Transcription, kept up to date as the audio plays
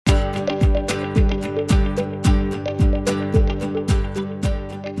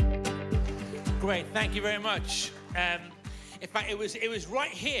Thank you very much. In fact, it was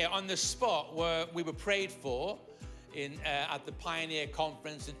right here on the spot where we were prayed for at the Pioneer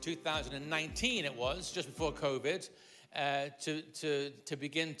Conference in 2019. It was just before COVID to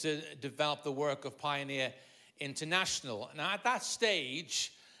begin to develop the work of Pioneer International. Now, at that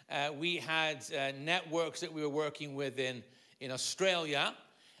stage, we had networks that we were working with in Australia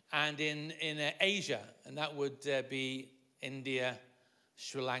and in Asia, and that would be India,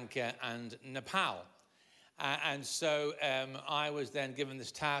 Sri Lanka, and Nepal. And so I was then given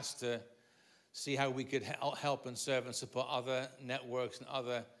this task to see how we could help and serve and support other networks and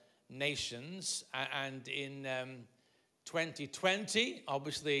other nations. And in 2020,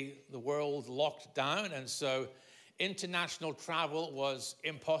 obviously, the world locked down, and so international travel was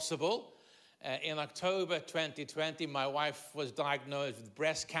impossible. In October 2020, my wife was diagnosed with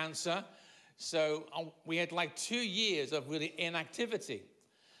breast cancer. So we had like 2 years of really inactivity.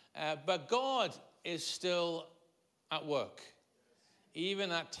 But God is still at work.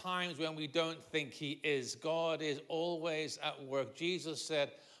 Even at times when we don't think he is, God is always at work. Jesus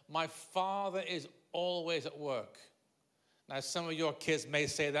said, "My Father is always at work." Now, some of your kids may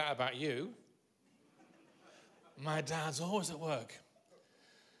say that about you. My dad's always at work.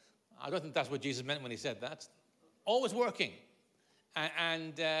 I don't think that's what Jesus meant when he said that. Always working.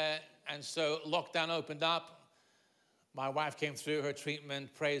 And so lockdown opened up. My wife came through her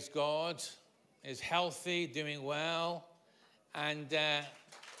treatment, praise God, is healthy, doing well. And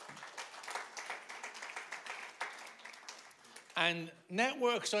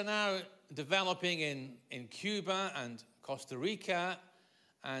networks are now developing in Cuba and Costa Rica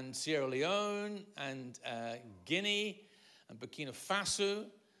and Sierra Leone and Guinea and Burkina Faso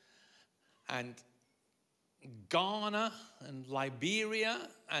and Ghana and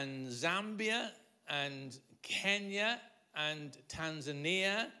Liberia and Zambia and Kenya and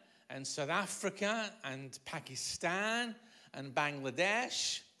Tanzania and South Africa and Pakistan and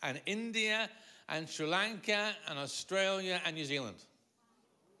Bangladesh and India and Sri Lanka and Australia and New Zealand.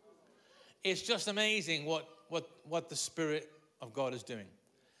 It's just amazing what the Spirit of God is doing.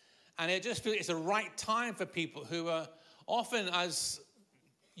 And I just feel it's the right time for people who are often, as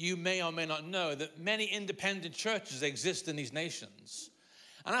you may or may not know, that many independent churches exist in these nations.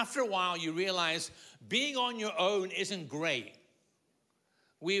 And after a while, you realize being on your own isn't great.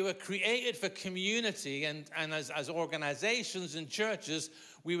 We were created for community, and as organizations and churches,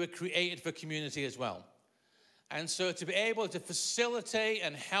 we were created for community as well. And so to be able to facilitate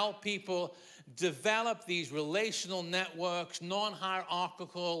and help people develop these relational networks,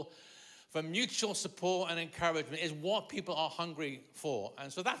 non-hierarchical, for mutual support and encouragement is what people are hungry for.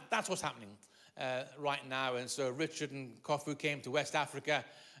 And so that's what's happening right now. And so Richard and Kofu came to West Africa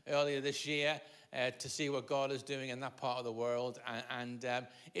earlier this year to see what God is doing in that part of the world. And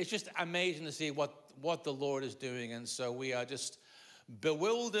it's just amazing to see what the Lord is doing. And so we are just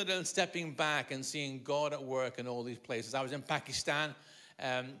bewildered and stepping back and seeing God at work in all these places. I was in Pakistan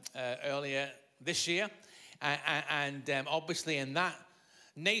earlier this year. And obviously in that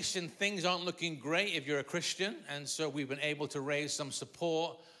nation, things aren't looking great if you're a Christian. And so we've been able to raise some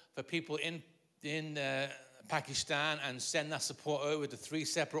support for people in Pakistan and send that support over to 3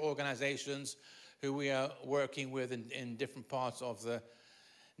 separate organizations who we are working with in different parts of the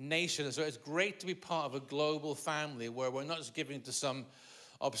nation. And so it's great to be part of a global family where we're not just giving to some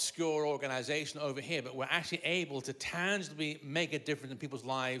obscure organization over here, but we're actually able to tangibly make a difference in people's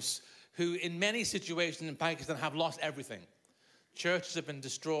lives who in many situations in Pakistan have lost everything. Churches have been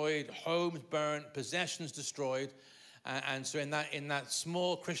destroyed, homes burned, possessions destroyed. And so in that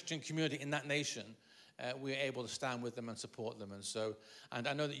small Christian community in that nation, we're able to stand with them and support them. And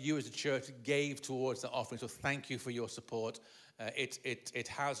I know that you as a church gave towards that offering, so thank you for your support. It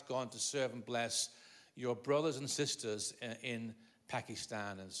has gone to serve and bless your brothers and sisters in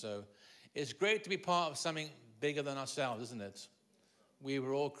Pakistan. And so it's great to be part of something bigger than ourselves, isn't it? We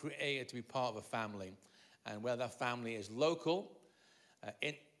were all created to be part of a family. And whether that family is local,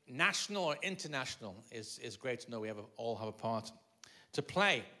 national or international, is great to know we all have a part to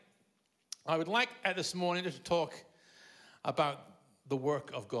play. I would like this morning to talk about the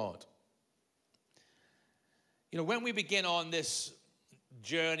work of God. You know, when we begin on this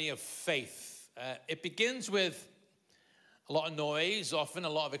journey of faith, it begins with a lot of noise, often a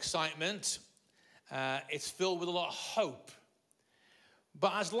lot of excitement. It's filled with a lot of hope.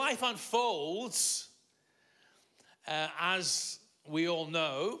 But as life unfolds, as we all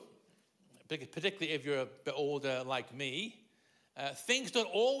know, particularly if you're a bit older like me, things don't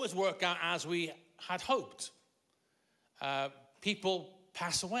always work out as we had hoped. People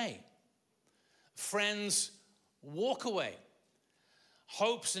pass away. Friends walk away.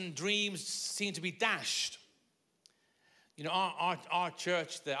 hopes and dreams seem to be dashed. You know, our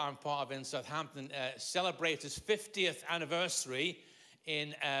church that I'm part of in Southampton celebrates its 50th anniversary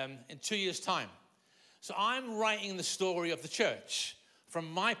in 2 years' time. So I'm writing the story of the church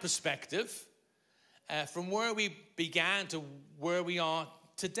from my perspective, from where we began to where we are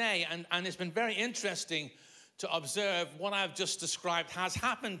today. And it's been very interesting to observe what I've just described has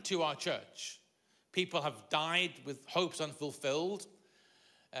happened to our church. People have died with hopes unfulfilled.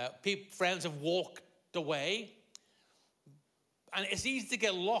 Friends have walked away. And it's easy to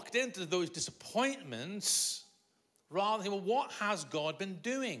get locked into those disappointments rather than, well, what has God been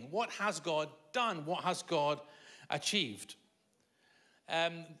doing? What has God done? What has God achieved?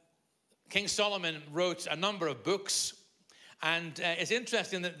 King Solomon wrote a number of books, and it's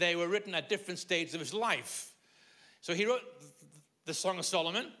interesting that they were written at different stages of his life. So he wrote the Song of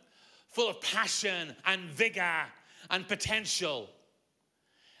Solomon, full of passion and vigor and potential.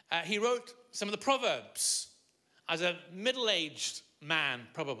 He wrote some of the Proverbs as a middle-aged man,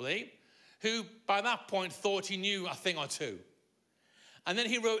 probably, who by that point thought he knew a thing or two. And then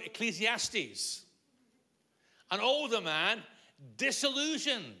he wrote Ecclesiastes, an older man,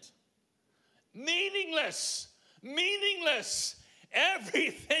 disillusioned, meaningless.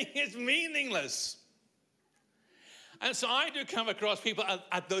 Everything is meaningless. And so I do come across people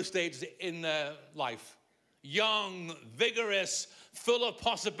at those stages in life, young, vigorous, full of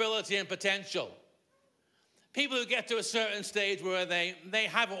possibility and potential. People who get to a certain stage where they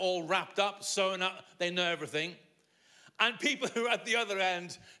have it all wrapped up, sewn up, they know everything. And people who are at the other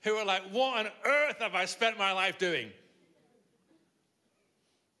end who are like, what on earth have I spent my life doing?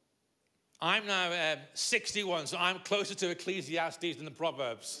 I'm now 61, so I'm closer to Ecclesiastes than the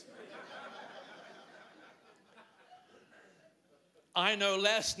Proverbs. I know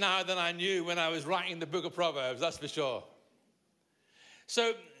less now than I knew when I was writing the book of Proverbs, that's for sure.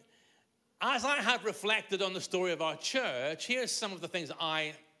 So, as I have reflected on the story of our church, here's some of the things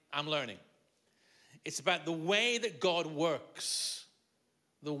I am learning. It's about the way that God works,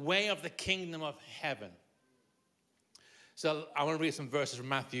 the way of the kingdom of heaven. So I want to read some verses from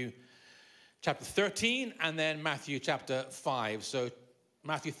Matthew chapter 13 and then Matthew chapter 5. So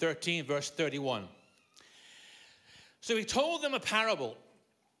Matthew 13, verse 31. So he told them a parable.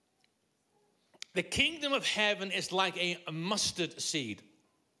 The kingdom of heaven is like a mustard seed,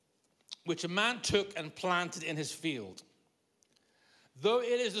 which a man took and planted in his field. Though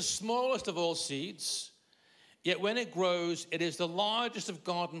it is the smallest of all seeds, yet when it grows, it is the largest of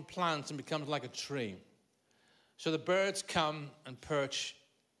garden plants and becomes like a tree. So the birds come and perch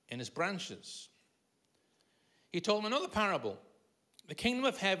in its branches. He told him another parable. The kingdom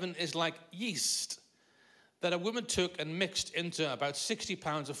of heaven is like yeast that a woman took and mixed into about 60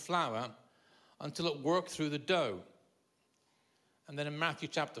 pounds of flour until it worked through the dough. And then in Matthew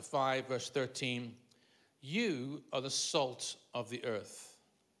chapter 5, verse 13, you are the salt of the earth.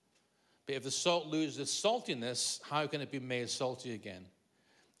 But if the salt loses its saltiness, how can it be made salty again?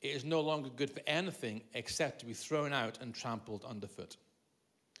 It is no longer good for anything except to be thrown out and trampled underfoot.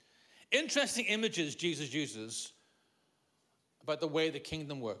 Interesting images Jesus uses about the way the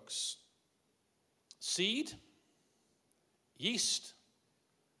kingdom works. Seed, yeast,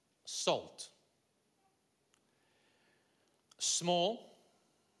 salt. Small,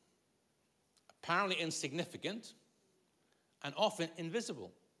 apparently insignificant, and often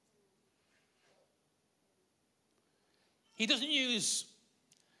invisible. He doesn't use,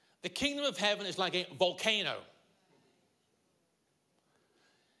 the kingdom of heaven is like a volcano.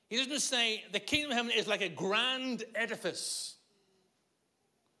 He doesn't say, the kingdom of heaven is like a grand edifice.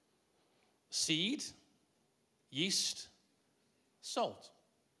 Seed, yeast, salt.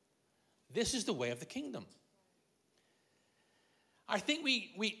 This is the way of the kingdom. I think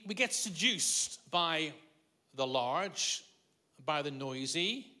we get seduced by the large, by the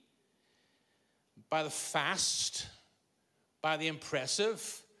noisy, by the fast, by the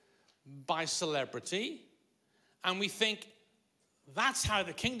impressive, by celebrity, and we think that's how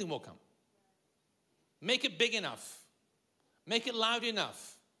the kingdom will come. Make it big enough. Make it loud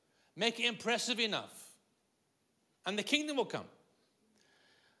enough. Make it impressive enough. And the kingdom will come.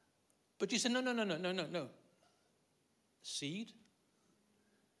 But you say, no. Seed,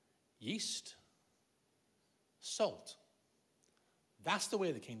 yeast, salt. That's the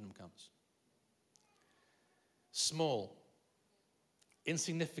way the kingdom comes. Small,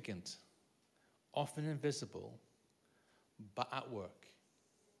 insignificant, often invisible, but at work.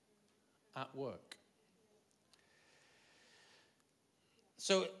 At work.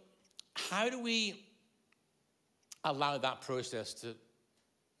 So, how do we allow that process to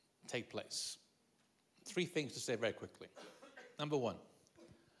take place? 3 things to say very quickly. Number 1,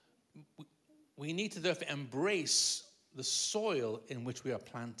 we need to therefore embrace the soil in which we are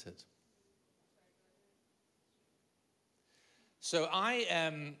planted. So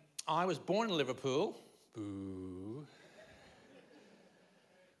I was born in Liverpool, boo,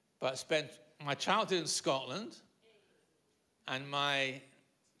 but spent my childhood in Scotland and my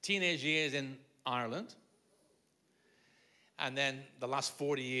teenage years in Ireland, and then the last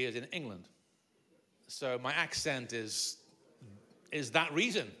 40 years in England. So my accent is that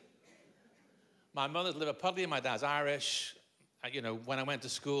reason. My mother's Liverpudlian, my dad's Irish. You know, when I went to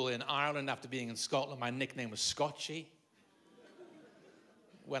school in Ireland after being in Scotland, my nickname was Scotchy.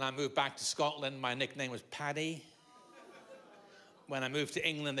 When I moved back to Scotland, my nickname was Paddy. When I moved to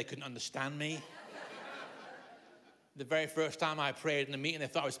England, they couldn't understand me. The very first time I prayed in a meeting, they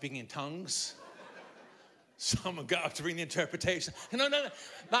thought I was speaking in tongues. Someone got up to read the interpretation. No,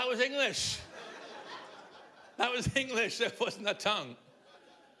 that was English. That was English, it wasn't a tongue.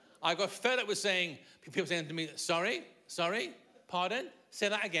 I got fed up with people saying to me, sorry, pardon, say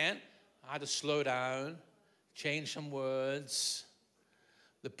that again. I had to slow down, change some words.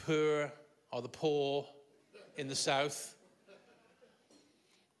 The poor or the poor in the south.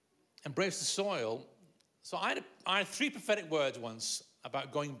 Embrace the soil. So I had 3 prophetic words once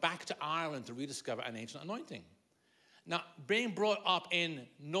about going back to Ireland to rediscover an ancient anointing. Now, being brought up in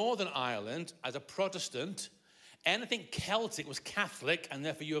Northern Ireland as a Protestant, anything Celtic was Catholic, and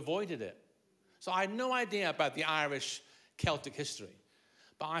therefore you avoided it. So I had no idea about the Irish Celtic history.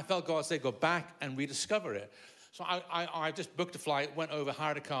 But I felt God say, go back and rediscover it. So I just booked a flight, went over,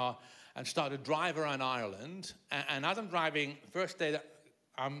 hired a car, and started to drive around Ireland. And as I'm driving, first day that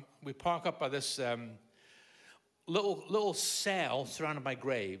we park up by this little cell surrounded by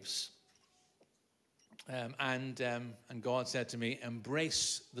graves. And God said to me,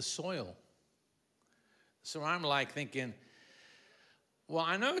 embrace the soil. So I'm like thinking, well,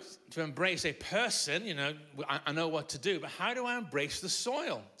 I know to embrace a person, you know, I know what to do, but how do I embrace the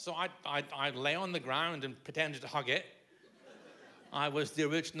soil? So I lay on the ground and pretended to hug it. I was the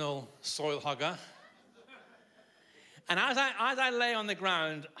original soil hugger. And as I lay on the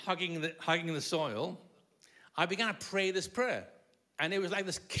ground hugging the soil, I began to pray this prayer. And it was like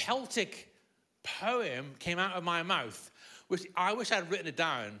this Celtic poem came out of my mouth, which I wish I'd written it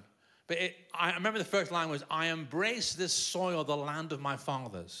down. But I remember the first line was, I embrace this soil, the land of my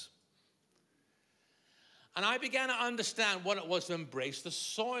fathers. And I began to understand what it was to embrace the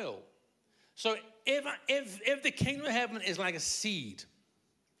soil. So if the kingdom of heaven is like a seed,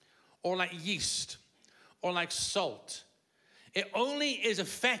 or like yeast, or like salt, it only is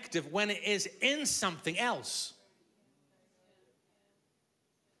effective when it is in something else.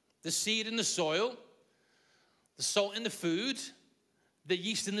 The seed in the soil, the salt in the food, the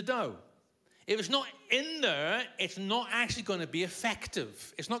yeast in the dough. If it's not in there, it's not actually going to be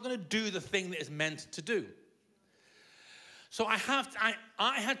effective. It's not going to do the thing that it's meant to do. So I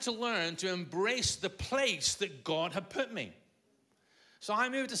had to learn to embrace the place that God had put me. So I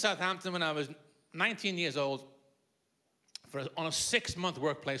moved to Southampton when I was 19 years old on a 6-month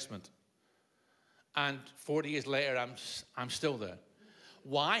work placement. And 40 years later, I'm still there.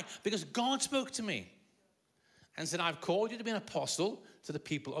 Why? Because God spoke to me and said, I've called you to be an apostle to the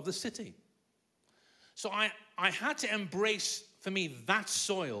people of the city. So I had to embrace, for me, that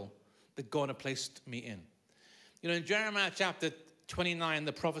soil that God had placed me in. You know, in Jeremiah chapter 29,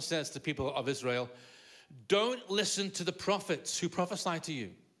 the prophet says to the people of Israel, don't listen to the prophets who prophesy to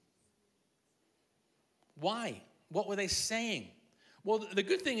you. Why? What were they saying? Well, the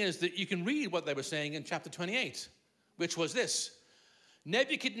good thing is that you can read what they were saying in chapter 28, which was this.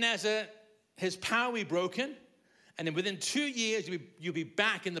 Nebuchadnezzar, his power will be broken, and then within 2 years, you'll be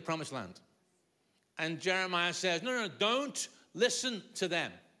back in the promised land. And Jeremiah says, no, don't listen to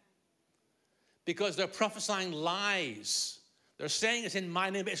them. Because they're prophesying lies. They're saying it's in my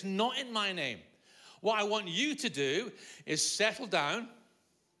name, but it's not in my name. What I want you to do is settle down,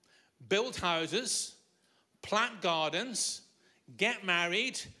 build houses, plant gardens, get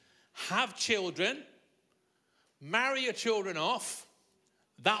married, have children, marry your children off.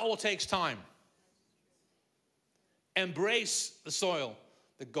 That all takes time. Embrace the soil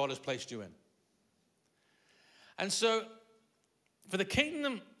that God has placed you in. And so, for the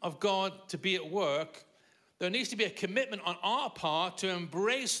kingdom of God to be at work, there needs to be a commitment on our part to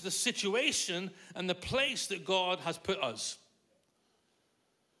embrace the situation and the place that God has put us.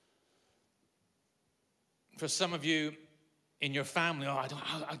 For some of you in your family,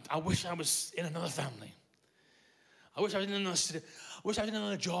 I wish I was in another family. I wish I was in another city. I wish I was in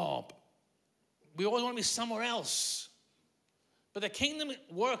another job. We always want to be somewhere else. But the kingdom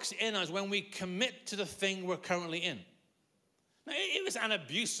works in us when we commit to the thing we're currently in. Now, if it's an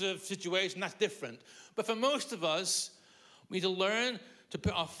abusive situation, that's different. But for most of us, we need to learn to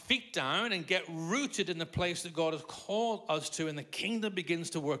put our feet down and get rooted in the place that God has called us to, and the kingdom begins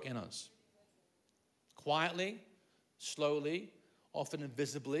to work in us. Quietly, slowly, often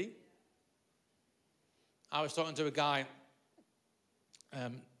invisibly. I was talking to a guy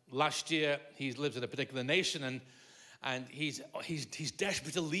last year. He lives in a particular nation, and he's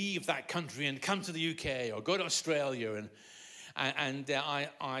desperate to leave that country and come to the UK or go to Australia. And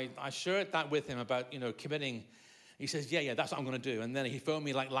I shared that with him about, committing. He says, yeah, that's what I'm going to do. And then he phoned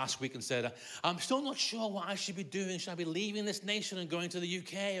me like last week and said, I'm still not sure what I should be doing. Should I be leaving this nation and going to the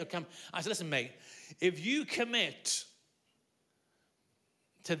UK or come? I said, listen, mate, if you commit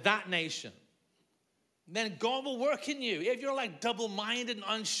to that nation, then God will work in you. If you're like double-minded and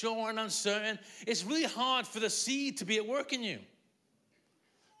unsure and uncertain, it's really hard for the seed to be at work in you,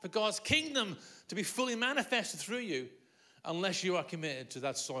 for God's kingdom to be fully manifested through you, unless you are committed to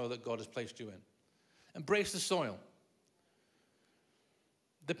that soil that God has placed you in. Embrace the soil.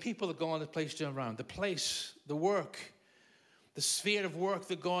 The people that God has placed you around, the place, the work, the sphere of work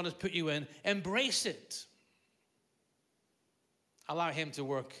that God has put you in, embrace it. Allow him to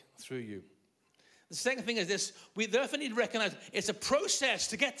work through you. The second thing is this: we therefore need to recognize it's a process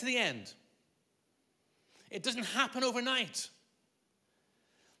to get to the end. It doesn't happen overnight.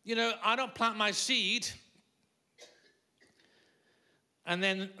 I don't plant my seed and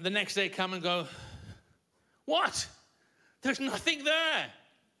then the next day come and go, what? There's nothing there.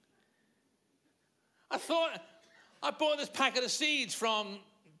 I thought I bought this packet of seeds from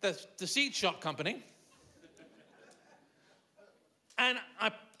the seed shop company. And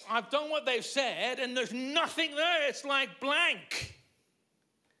I've done what they've said, and there's nothing there. It's like blank.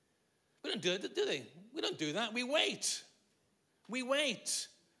 We don't do it, do they? We don't do that. We wait. We wait.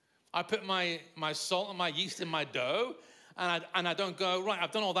 I put my salt and my yeast in my dough, and I don't go, right,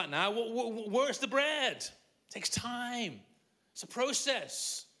 I've done all that now. Where's the bread? It takes time. It's a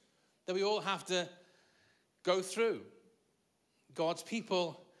process that we all have to go through. God's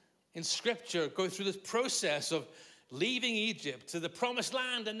people in Scripture go through this process of leaving Egypt to the promised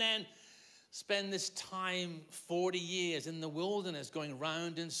land and then spend this time, 40 years in the wilderness, going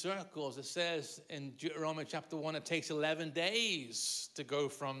round in circles. It says in Deuteronomy chapter 1, it takes 11 days to go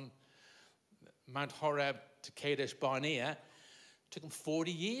from Mount Horeb to Kadesh Barnea. It took them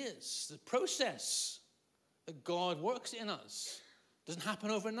 40 years. The process that God works in us doesn't happen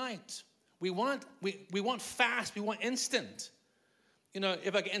overnight. We want fast, we want instant.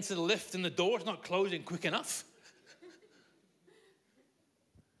 If I get into the lift and the door's not closing quick enough.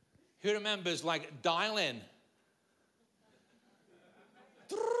 Who remembers like dial in?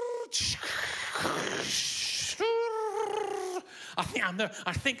 I think I'm there.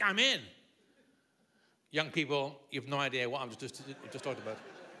 I think I'm in. Young people, you have no idea what I'm just talked about.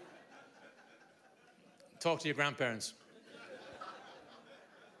 Talk to your grandparents.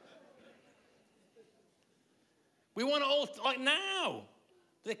 We want it all like now.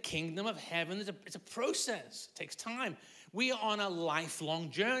 The kingdom of heaven it's a process. It takes time. We are on a lifelong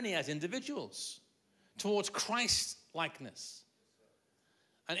journey as individuals towards Christ-likeness.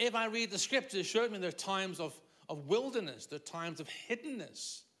 And if I read the scriptures, it shows me there are times of wilderness. There are times of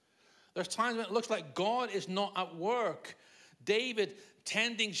hiddenness. There's times when it looks like God is not at work. David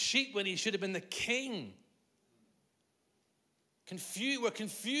tending sheep when he should have been the king. We're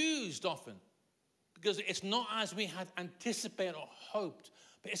confused often because it's not as we had anticipated or hoped,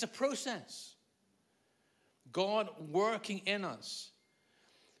 but it's a process. God working in us,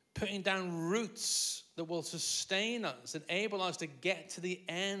 putting down roots that will sustain us, enable us to get to the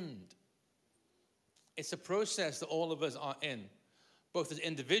end. It's a process that all of us are in, both as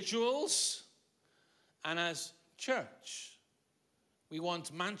individuals and as church. We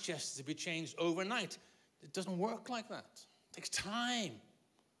want Manchester to be changed overnight. It doesn't work like that. It takes time.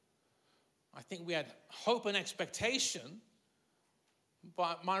 I think we had hope and expectation,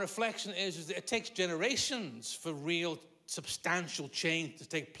 but my reflection is that it takes generations for real substantial change to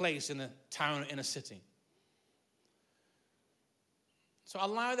take place in a town, in a city. So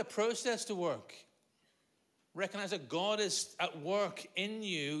allow the process to work. Recognize that God is at work in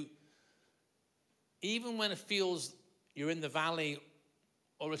you, even when it feels you're in the valley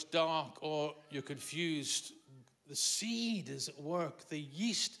or it's dark or you're confused. The seed is at work. The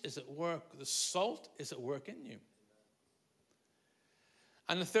yeast is at work. The salt is at work in you.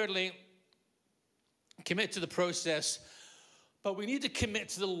 And then thirdly, commit to the process, but we need to commit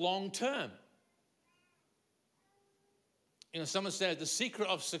to the long term. Someone said the secret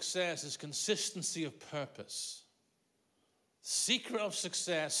of success is consistency of purpose. The secret of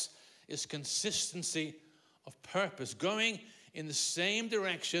success is consistency of purpose. Going in the same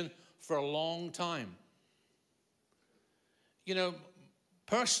direction for a long time. You know,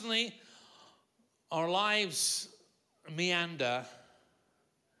 personally, our lives meander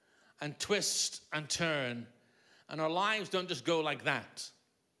and twist and turn, and our lives don't just go like that.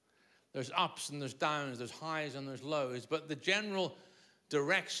 There's ups and there's downs, there's highs and there's lows, but the general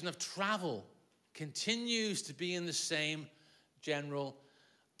direction of travel continues to be in the same general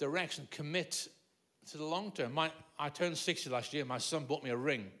direction. Commit to the long term. I turned 60 last year. My son bought me a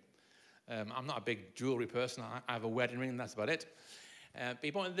ring. I'm not a big jewelry person. I have a wedding ring, and that's about it. But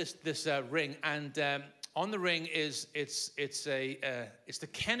he bought me this ring, and on the ring it's the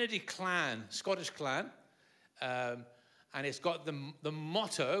Kennedy clan, Scottish clan, and it's got the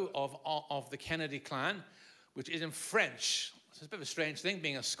motto of the Kennedy clan, which is in French. So it's a bit of a strange thing,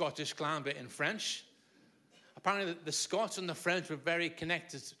 being a Scottish clan, but in French. Apparently, the Scots and the French were very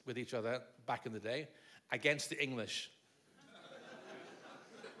connected with each other back in the day, against the English.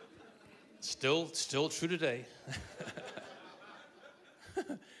 Still true today.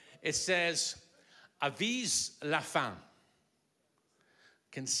 It says, avise la fin.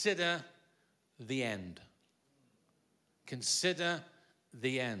 Consider the end. Consider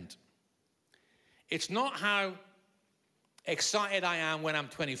the end. It's not how excited I am when I'm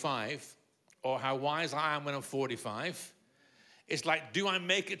 25 or how wise I am when I'm 45. It's like, do I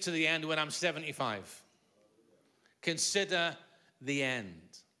make it to the end when I'm 75? Consider the end.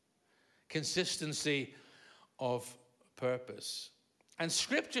 Consistency of purpose. And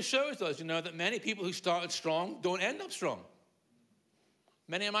Scripture shows us, that many people who started strong don't end up strong.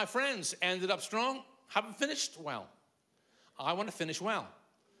 Many of my friends ended up strong, haven't finished well. I want to finish well.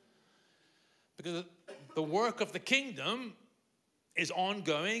 Because the work of the kingdom is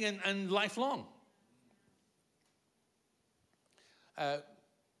ongoing and lifelong.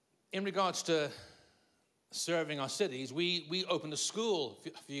 In regards to serving our cities, we opened a school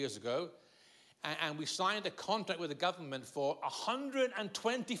a few years ago, and we signed a contract with the government for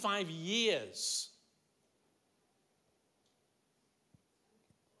 125 years.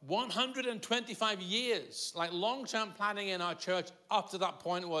 125 years. Like, long-term planning in our church up to that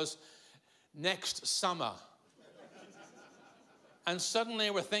point was next summer. And suddenly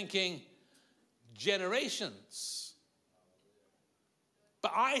we're thinking generations.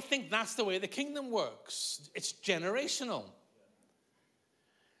 But I think that's the way the kingdom works. It's generational.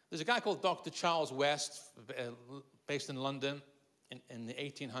 There's a guy called Dr. Charles West, based in London in the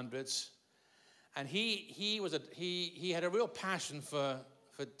 1800s. And he had a real passion for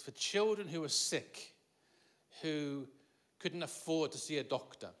children who were sick, who couldn't afford to see a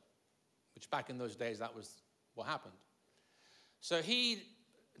doctor, which back in those days, that was what happened. So he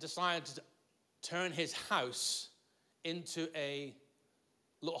decided to turn his house into a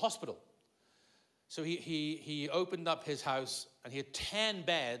little hospital. So he opened up his house, and he had 10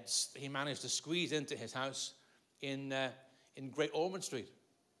 beds that he managed to squeeze into his house in Great Ormond Street.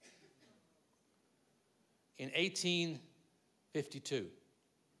 In 1852,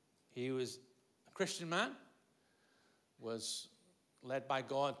 he was a Christian man, was led by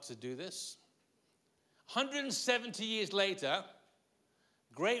God to do this. 170 years later,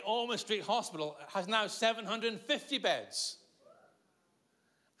 Great Ormond Street Hospital has now 750 beds.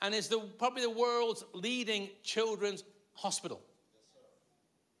 And is probably the world's leading children's hospital.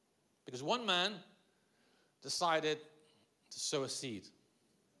 Because one man decided to sow a seed,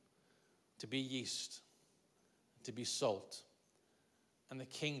 to be yeast, to be salt. And the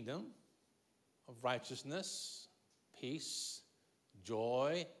kingdom of righteousness, peace,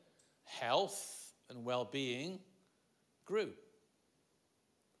 joy, health, and well-being grew.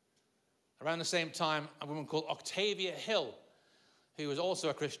 Around the same time, a woman called Octavia Hill, who was also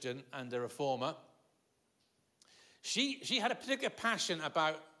a Christian and a reformer, she had a particular passion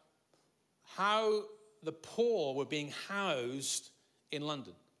about how the poor were being housed in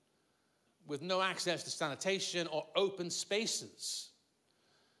London with no access to sanitation or open spaces.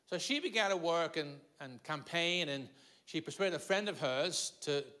 So she began to work and campaign, and she persuaded a friend of hers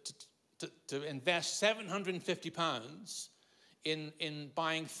to invest £750 in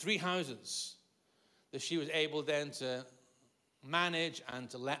buying 3 houses that she was able then to manage and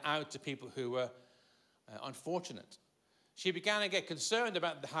to let out to people who were unfortunate. She began to get concerned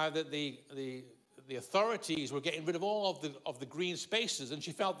about how the authorities were getting rid of all of the green spaces, and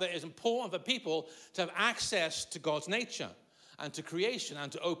she felt that it's important for people to have access to God's nature and to creation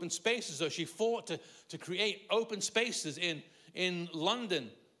and to open spaces. So she fought to create open spaces in London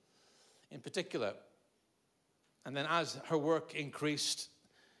in particular. And then as her work increased,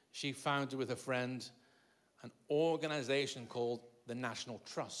 she founded with a friend an organization called the National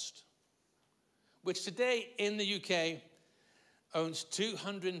Trust, which today in the UK owns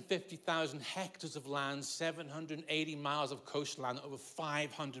 250,000 hectares of land, 780 miles of coastline, over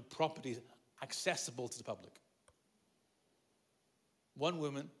 500 properties accessible to the public. One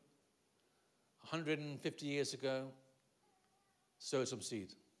woman, 150 years ago, sowed some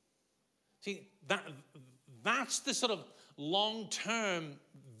seed. See, that's the sort of long-term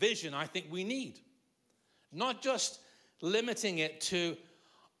vision I think we need. Not just limiting it to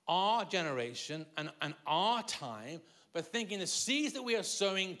our generation and our time, but thinking the seeds that we are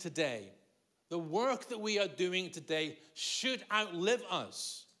sowing today, the work that we are doing today should outlive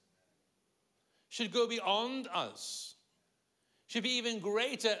us, should go beyond us, should be even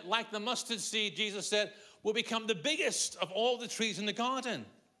greater. Like the mustard seed, Jesus said, will become the biggest of all the trees in the garden.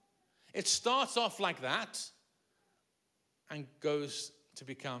 It starts off like that and goes to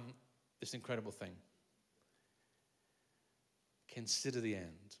become this incredible thing. Consider the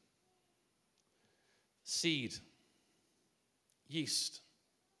end. Seed, yeast,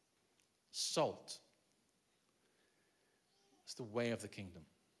 salt. It's the way of the kingdom.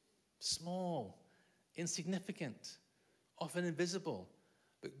 Small, insignificant, often invisible,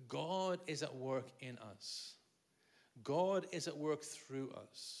 but God is at work in us. God is at work through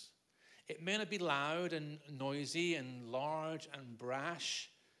us. It may not be loud and noisy and large and brash,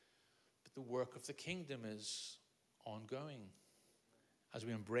 but the work of the kingdom is ongoing. As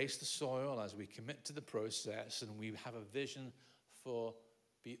we embrace the soil, as we commit to the process, and we have a vision for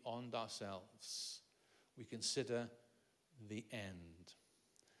beyond ourselves, we consider the end.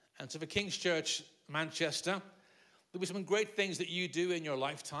 And so for King's Church Manchester, there'll be some great things that you do in your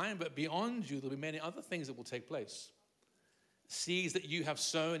lifetime, but beyond you, there'll be many other things that will take place. Seeds that you have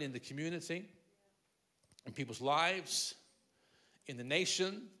sown in the community, in people's lives, in the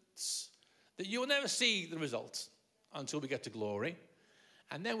nations, that you will never see the results until we get to glory.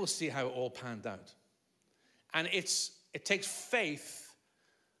 And then we'll see how it all panned out. And it takes faith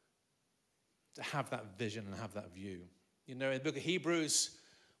to have that vision and have that view. You know, in the book of Hebrews,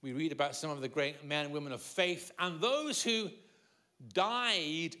 we read about some of the great men and women of faith and those who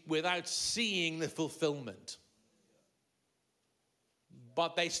died without seeing the fulfillment.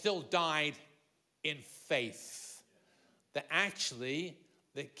 But they still died in faith. That actually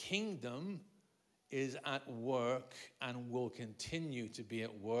the kingdom is at work and will continue to be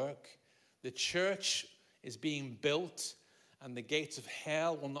at work. The church is being built and the gates of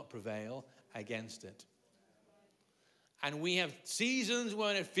hell will not prevail against it. And we have seasons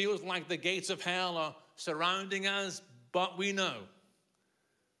when it feels like the gates of hell are surrounding us, but we know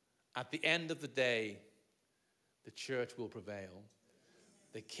at the end of the day, the church will prevail.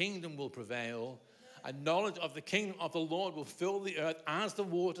 The kingdom will prevail. A knowledge of the kingdom of the Lord will fill the earth as the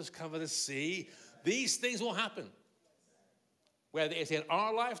waters cover the sea. These things will happen. Whether it's in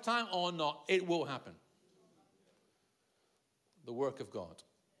our lifetime or not, it will happen. The work of God.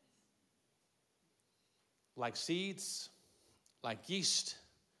 Like seeds, like yeast,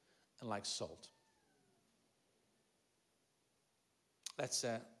 and like salt. Let's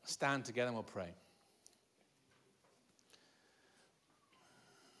stand together and we'll pray.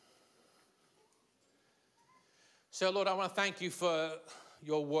 So, Lord, I want to thank you for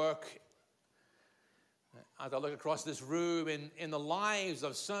your work. As I look across this room in the lives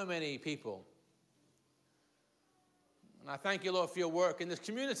of so many people. And I thank you, Lord, for your work in this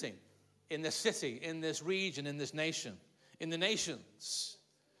community, in this city, in this region, in this nation, in the nations.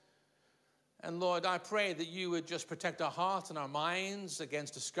 And Lord, I pray that you would just protect our hearts and our minds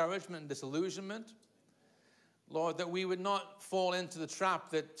against discouragement and disillusionment. Lord, that we would not fall into the trap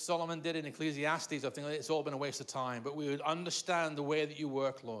that Solomon did in Ecclesiastes of thinking it's all been a waste of time, but we would understand the way that you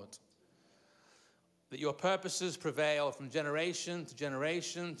work, Lord. That your purposes prevail from generation to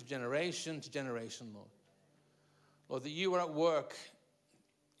generation to generation to generation, Lord. Lord, that you are at work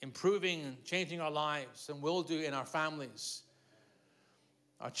improving and changing our lives and will do in our families,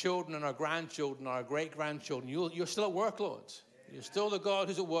 our children and our grandchildren, our great-grandchildren. You're still at work, Lord. You're still the God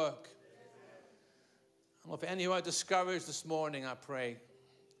who's at work. And Lord, for any who are discouraged this morning, I pray,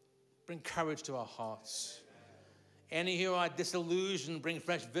 bring courage to our hearts. Any who are disillusioned, bring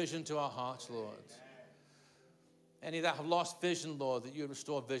fresh vision to our hearts, Lord. Any that have lost vision, Lord, that you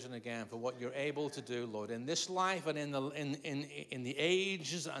restore vision again for what you're able to do, Lord, in this life and in the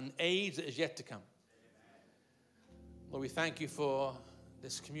ages and age that is yet to come. Lord, we thank you for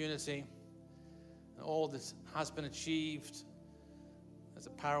this community and all that has been achieved. As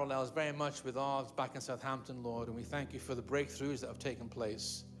it parallels very much with ours back in Southampton, Lord, and we thank you for the breakthroughs that have taken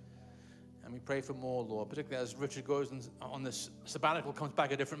place. And we pray for more, Lord, particularly as Richard goes on this sabbatical, comes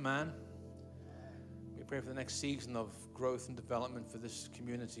back a different man. We pray for the next season of growth and development for this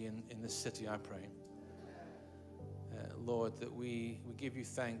community in this city, I pray. Lord, that we give you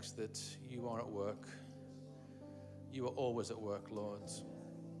thanks that you are at work. You are always at work, Lord.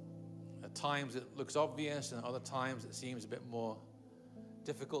 At times it looks obvious, and at other times it seems a bit more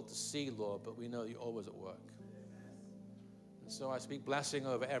difficult to see, Lord, but we know you're always at work. And so I speak blessing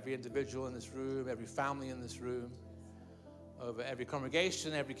over every individual in this room, every family in this room, over every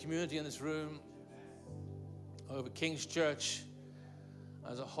congregation, every community in this room, over King's Church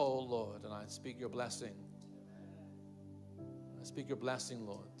as a whole, Lord. And I speak your blessing. I speak your blessing,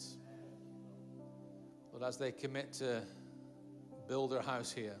 Lord. Lord, as they commit to build their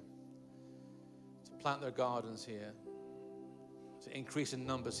house here, to plant their gardens here, to increase in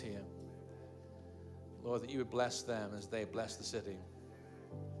numbers here, Lord, that you would bless them as they bless the city.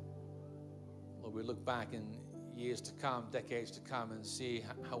 Lord, we look back in years to come, decades to come, and see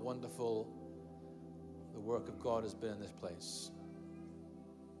how wonderful the work of God has been in this place.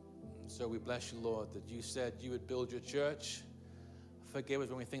 And so we bless you, Lord, that you said you would build your church. Forgive us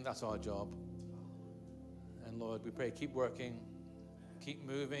when we think that's our job. And Lord, we pray, keep working, keep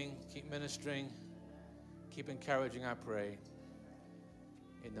moving, keep ministering, keep encouraging, I pray.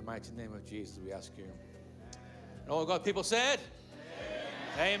 In the mighty name of Jesus, we ask you. And all God people said,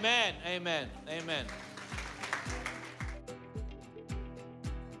 amen, amen, amen.